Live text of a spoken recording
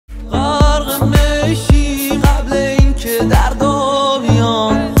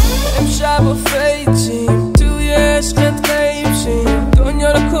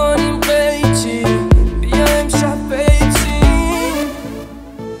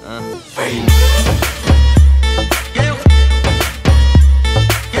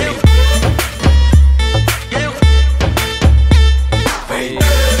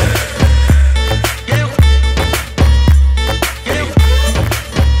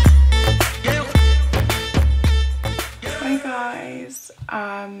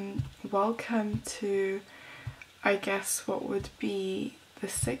Welcome to, I guess, what would be the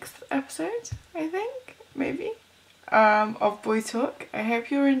 6th episode, I think, maybe, of Boy Talk. I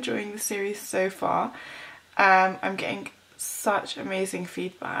hope you're enjoying the series so far. I'm getting such amazing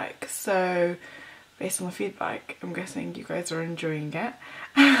feedback, so based on the feedback, I'm guessing you guys are enjoying it.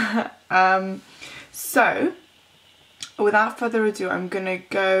 So, without further ado, I'm gonna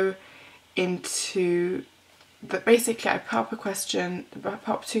go into basically I put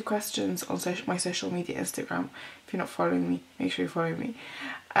up two questions on my social media Instagram. If you're not following me, make sure you're following me,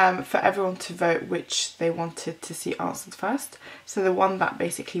 for everyone to vote which they wanted to see answered first. So the one that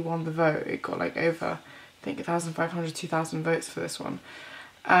basically won the vote, it got like over, I think 1,500, 2,000 votes for this one,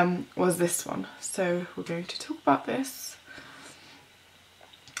 was this one. So we're going to talk about this.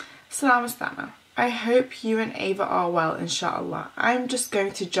 Salam askthanna. I hope you and Ava are well, inshallah. I'm just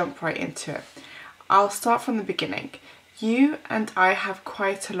going to jump right into it. I'll start from the beginning. You and I have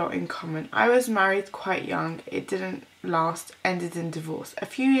quite a lot in common. I was married quite young, it didn't last, ended in divorce. A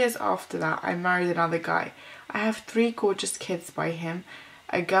few years after that, I married another guy. I have 3 gorgeous kids by him,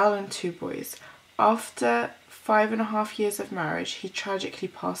 a girl and 2 boys. After 5.5 years of marriage, he tragically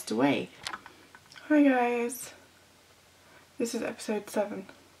passed away. Hi guys, this is episode 7.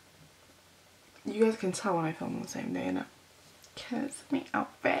 You guys can tell when I film on the same day, innit? Because my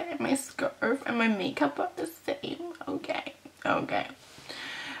outfit and my scarf and my makeup are the same. Okay.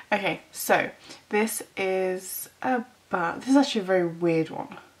 Okay, so this is actually a very weird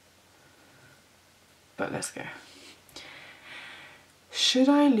one. But let's go. Should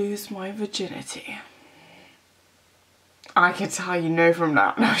I lose my virginity? I can tell you no from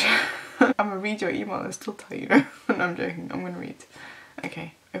that. No, I'm gonna read your email and still tell you no. No, I'm joking. I'm gonna read.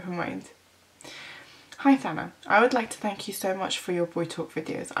 Okay, open mind. Hi Thanna, I would like to thank you so much for your Boy Talk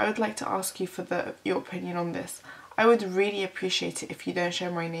videos. I would like to ask you for your opinion on this. I would really appreciate it if you don't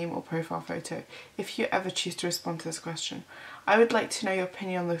share my name or profile photo, if you ever choose to respond to this question. I would like to know your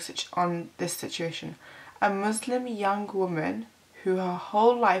opinion on this situation. A Muslim young woman who her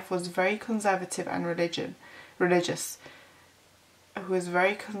whole life was very conservative and religious.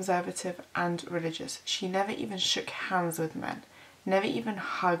 She never even shook hands with men, never even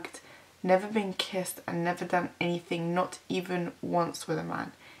hugged, never been kissed, and never done anything, not even once, with a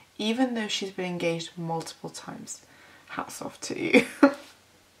man, even though she's been engaged multiple times. Hats off to you.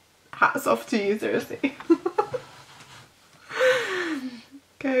 Hats off to you, seriously.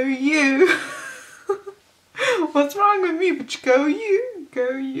 Go you. What's wrong with me? But go you.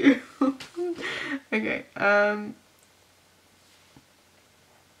 Go you. Okay,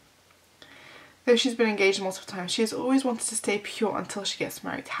 though she's been engaged multiple times, she has always wanted to stay pure until she gets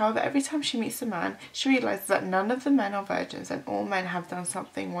married. However, every time she meets a man, she realises that none of the men are virgins and all men have done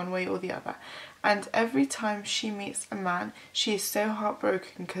something one way or the other. And every time she meets a man, she is so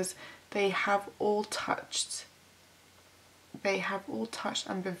heartbroken because they have all touched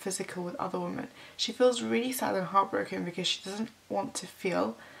and been physical with other women. She feels really sad and heartbroken because she doesn't want to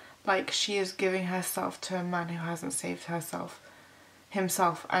feel like she is giving herself to a man who hasn't saved himself,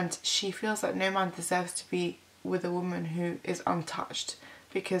 and she feels that no man deserves to be with a woman who is untouched,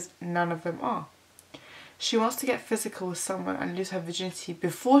 because none of them are. She wants to get physical with someone and lose her virginity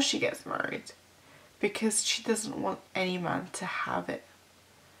before she gets married, because she doesn't want any man to have it,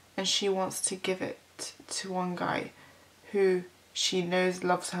 and she wants to give it to one guy who she knows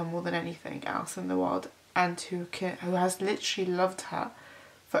loves her more than anything else in the world, and who has literally loved her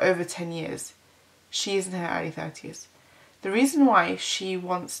for over 10 years. She is in her early 30s. The reason why she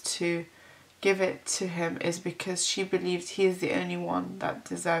wants to give it to him is because she believes he is the only one that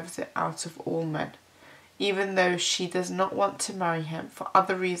deserves it out of all men, even though she does not want to marry him for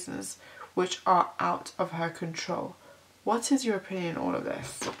other reasons which are out of her control. What is your opinion on all of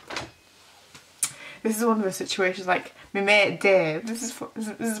this? This is one of those situations like, my mate Dave. This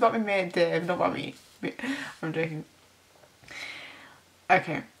is about my mate Dave, not about me. I'm joking.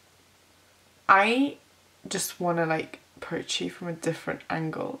 Okay. I just want to like approach you from a different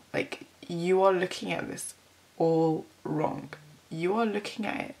angle. Like, you are looking at this all wrong. You are looking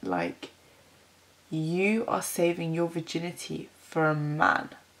at it like you are saving your virginity for a man,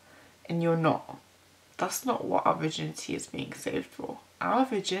 and you're not. That's not what our virginity is being saved for. Our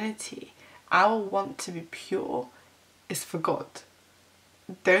virginity, our want to be pure, is for God.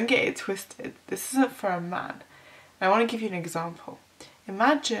 Don't get it twisted. This isn't for a man. And I want to give you an example.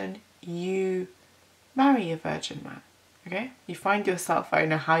 Imagine you marry a virgin man, okay? You find yourself, I don't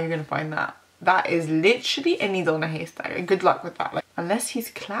know how you're going to find that. That is literally a needle in a haystack. Good luck with that. Like, unless he's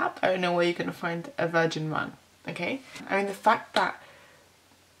clapped, I don't know where you're going to find a virgin man, okay? I mean, the fact that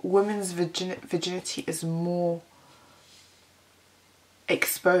women's virginity is more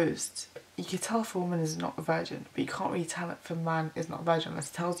exposed. You can tell if a woman is not a virgin, but you can't really tell if a man is not a virgin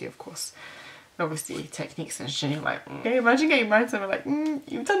unless it tells you, of course. And obviously, techniques and shit, you're like, okay, imagine getting married to someone like,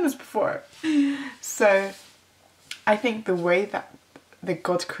 you've done this before. So, I think the way that the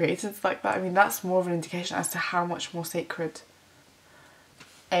God created it like that, I mean, that's more of an indication as to how much more sacred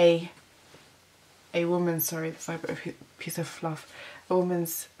a woman's, sorry, that's like a piece of fluff, a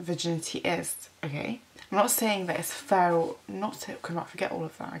woman's virginity is, okay? I'm not saying that it's fair or not to forget all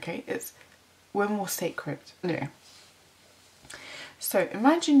of that, okay? We're more sacred. Anyway. So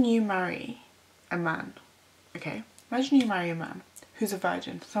imagine you marry a man, okay? Imagine you marry a man who's a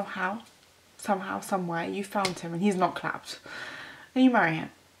virgin. Somehow, somewhere, you found him and he's not clapped. And you marry him,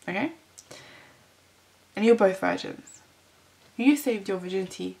 okay? And you're both virgins. You saved your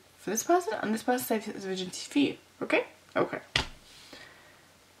virginity for this person and this person saved his virginity for you, okay? Okay.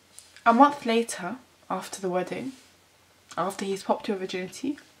 A month later, after the wedding, after he's popped your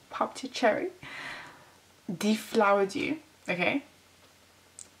virginity, popped your cherry, deflowered you, okay?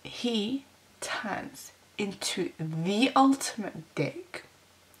 He turns into the ultimate dick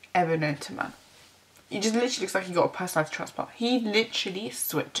ever known to man. He just literally looks like he got a personality transplant. He literally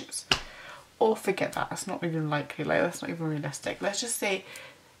switches. Or forget that, that's not even likely, like that's not even realistic. Let's just say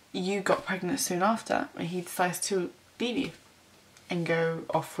you got pregnant soon after and he decides to leave you and go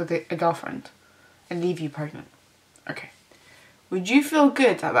off with a girlfriend and leave you pregnant. Okay. Would you feel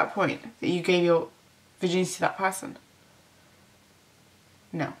good at that point that you gave your virginity to that person?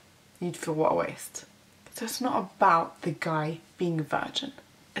 No. You'd feel what a waste. So it's not about the guy being a virgin.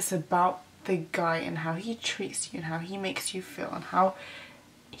 It's about the guy and how he treats you and how he makes you feel and how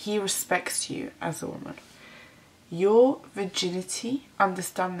he respects you as a woman. Your virginity,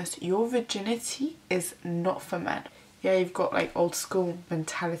 understand this, your virginity is not for men. Yeah, you've got like old school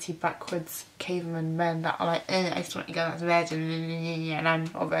mentality, backwards caveman men that are like, I just want a girl that's virgin, and I'm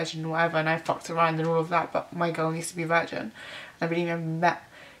not a virgin, whatever, and I fucked around and all of that, but my girl needs to be a virgin. I've really never met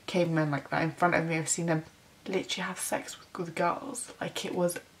cavemen like that in front of me. I've seen them literally have sex with girls like it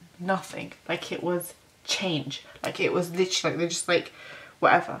was nothing, like it was change, like it was literally like they're just like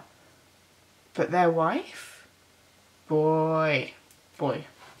whatever. But their wife, boy.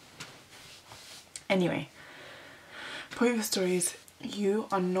 Anyway, point of the story is you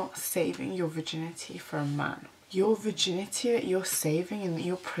are not saving your virginity for a man. Your virginity that you're saving and that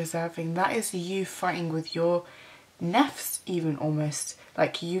you're preserving, that is you fighting with your nefs even almost.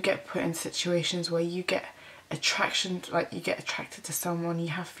 Like you get put in situations where you get attraction, like you get attracted to someone, you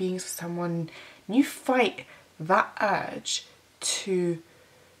have feelings for someone, and you fight that urge to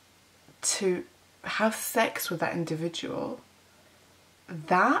have sex with that individual.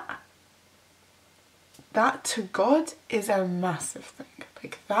 That to God is a massive thing.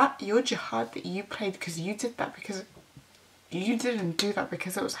 Like that, your jihad that you played because you did that, because you didn't do that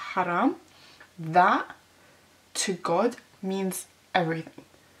because it was haram, that to God means everything.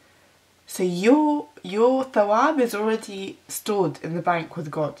 So your thawab is already stored in the bank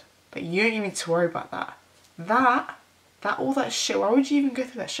with God. Like you don't even need to worry about that. That all that shit, why would you even go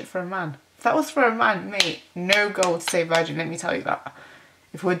through that shit for a man? If that was for a man, mate, no girl would stay virgin, let me tell you that.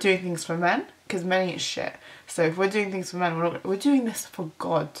 If we're doing things for men, because men ain't shit. So if we're doing things for men, we're doing this for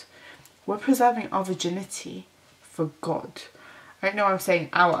God. We're preserving our virginity for God. I don't know why I'm saying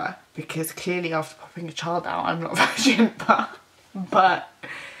our, because clearly after popping a child out, I'm not virgin, but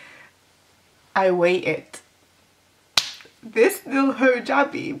I waited. This little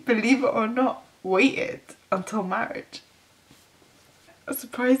hijabi, believe it or not, waited until marriage. I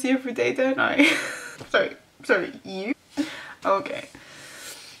surprise you every day, don't I? sorry, you? Okay.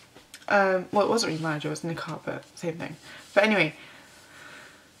 Well, it wasn't really marriage, it was nikah, but same thing. But anyway,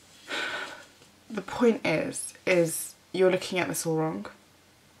 the point is you're looking at this all wrong.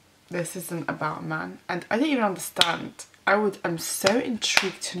 This isn't about a man, and I don't even understand. I'm so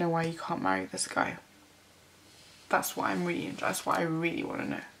intrigued to know why you can't marry this guy. That's what I really want to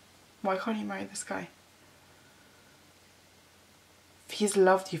know. Why can't you marry this guy? If he's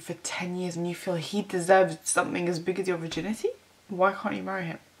loved you for 10 years and you feel he deserves something as big as your virginity, why can't you marry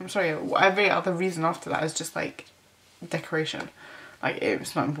him? I'm sorry, every other reason after that is just like decoration. Like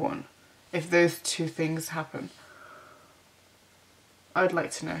it's not important. If those two things happen, I would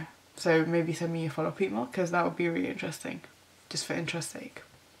like to know. So maybe send me a follow-up email because that would be really interesting, just for interest's sake.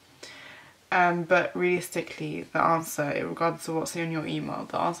 But realistically, the answer, regardless of what's in your email,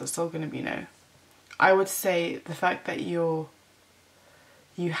 the answer is still going to be no. I would say the fact that you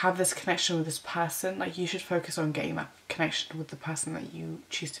have this connection with this person, like you should focus on getting that connection with the person that you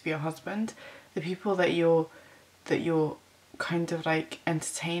choose to be your husband. The people that you're kind of like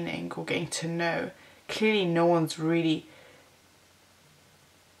entertaining or getting to know, clearly no one's really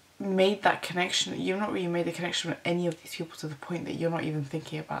made that connection. You've not really made a connection with any of these people to the point that you're not even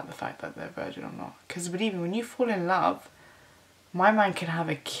thinking about the fact that they're virgin or not. Because believe me, when you fall in love, my man can have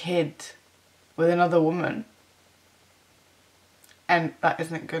a kid with another woman and that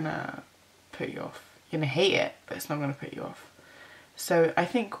isn't gonna put you off. You're gonna hate it, but it's not gonna put you off. So I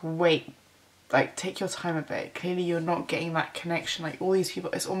think wait, like take your time a bit. Clearly you're not getting that connection. Like all these people,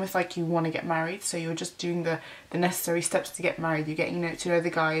 it's almost like you want to get married, so you're just doing the necessary steps to get married. You're getting to know the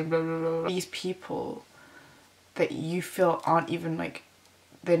guy and blah blah blah. These people that you feel aren't even like,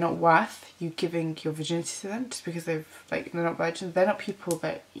 they're not worth you giving your virginity to them just because they're not virgins. They're not people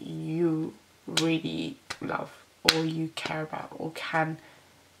that you really love or you care about or can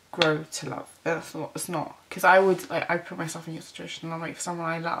grow to love. It's not. Because I would, like, I put myself in your situation and I'm like, for someone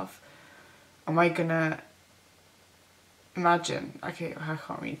I love, am I gonna imagine, okay, I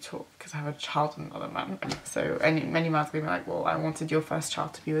can't really talk because I have a child with another man, so many men are gonna be like, well, I wanted your first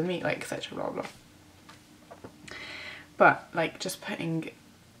child to be with me, like, etc, blah blah. But like, just putting,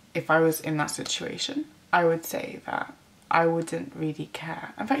 if I was in that situation, I would say that I wouldn't really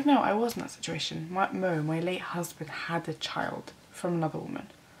care. In fact, no, I was in that situation. Mo, my late husband, had a child from another woman.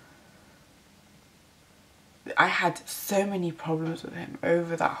 I had so many problems with him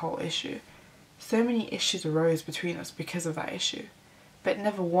over that whole issue. So many issues arose between us because of that issue. But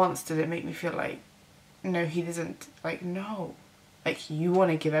never once did it make me feel like, no, he doesn't, like, no. Like, you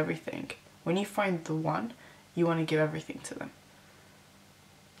want to give everything. When you find the one, you want to give everything to them.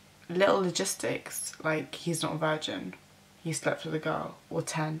 Little logistics, like, he's not a virgin. He slept with a girl, or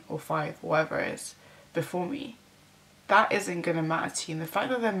 10, or 5, or whatever it is, before me. That isn't going to matter to you. And the fact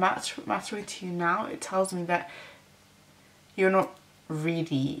that they're mattering to you now, it tells me that you're not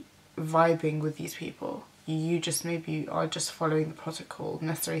really vibing with these people. You just maybe are just following the protocol,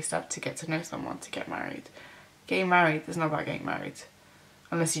 necessary step to get to know someone, to get married. Getting married is not about getting married.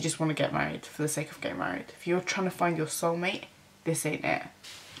 Unless you just want to get married for the sake of getting married. If you're trying to find your soulmate, this ain't it.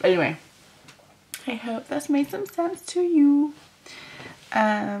 Anyway, I hope that's made some sense to you.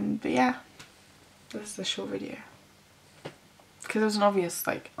 But yeah, this is a short video. Because it was an obvious,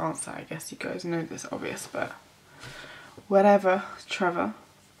 like, answer. I guess you guys know this obvious, but whatever, Trevor.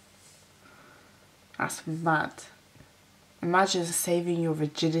 That's mad. Imagine saving your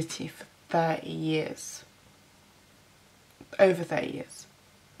virginity for 30 years. Over 30 years.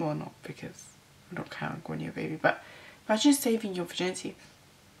 Well, not because I'm not counting when you're a baby, but imagine saving your virginity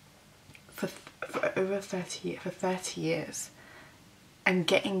for over 30 years and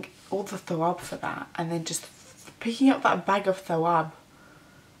getting all the thawab for that, and then just picking up that bag of thawab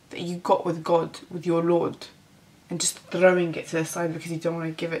that you got with God, with your Lord, and just throwing it to the side because you don't want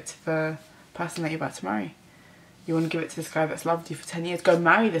to give it to the person that you're about to marry. You want to give it to this guy that's loved you for 10 years. Go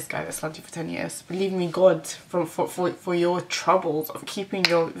marry this guy that's loved you for 10 years. Believe me, God, for your troubles of keeping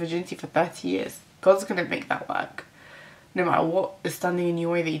your virginity for 30 years, God's going to make that work. No matter what is standing in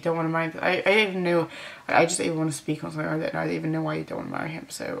your way that you don't want to marry. I don't even know. I just even want to speak on something. I don't even know why you don't want to marry him.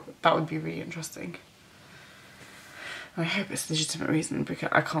 So that would be really interesting. I hope it's a legitimate reason, because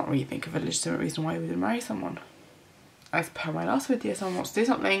I can't really think of a legitimate reason why you wouldn't marry someone. As per my last video, someone wants to do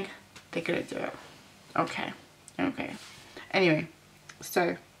something, they're gonna do it. Okay. Okay. Anyway,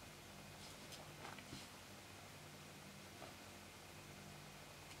 so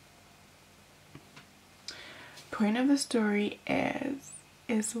point of the story is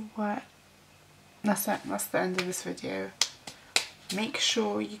what, that's it. That's the end of this video. Make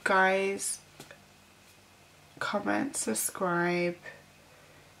sure you guys comment, subscribe,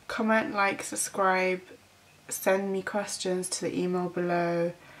 like, subscribe, send me questions to the email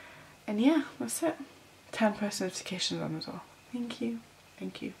below, and yeah, that's it. Turn post notifications on as well. Thank you.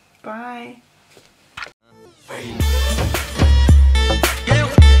 Thank you. Bye.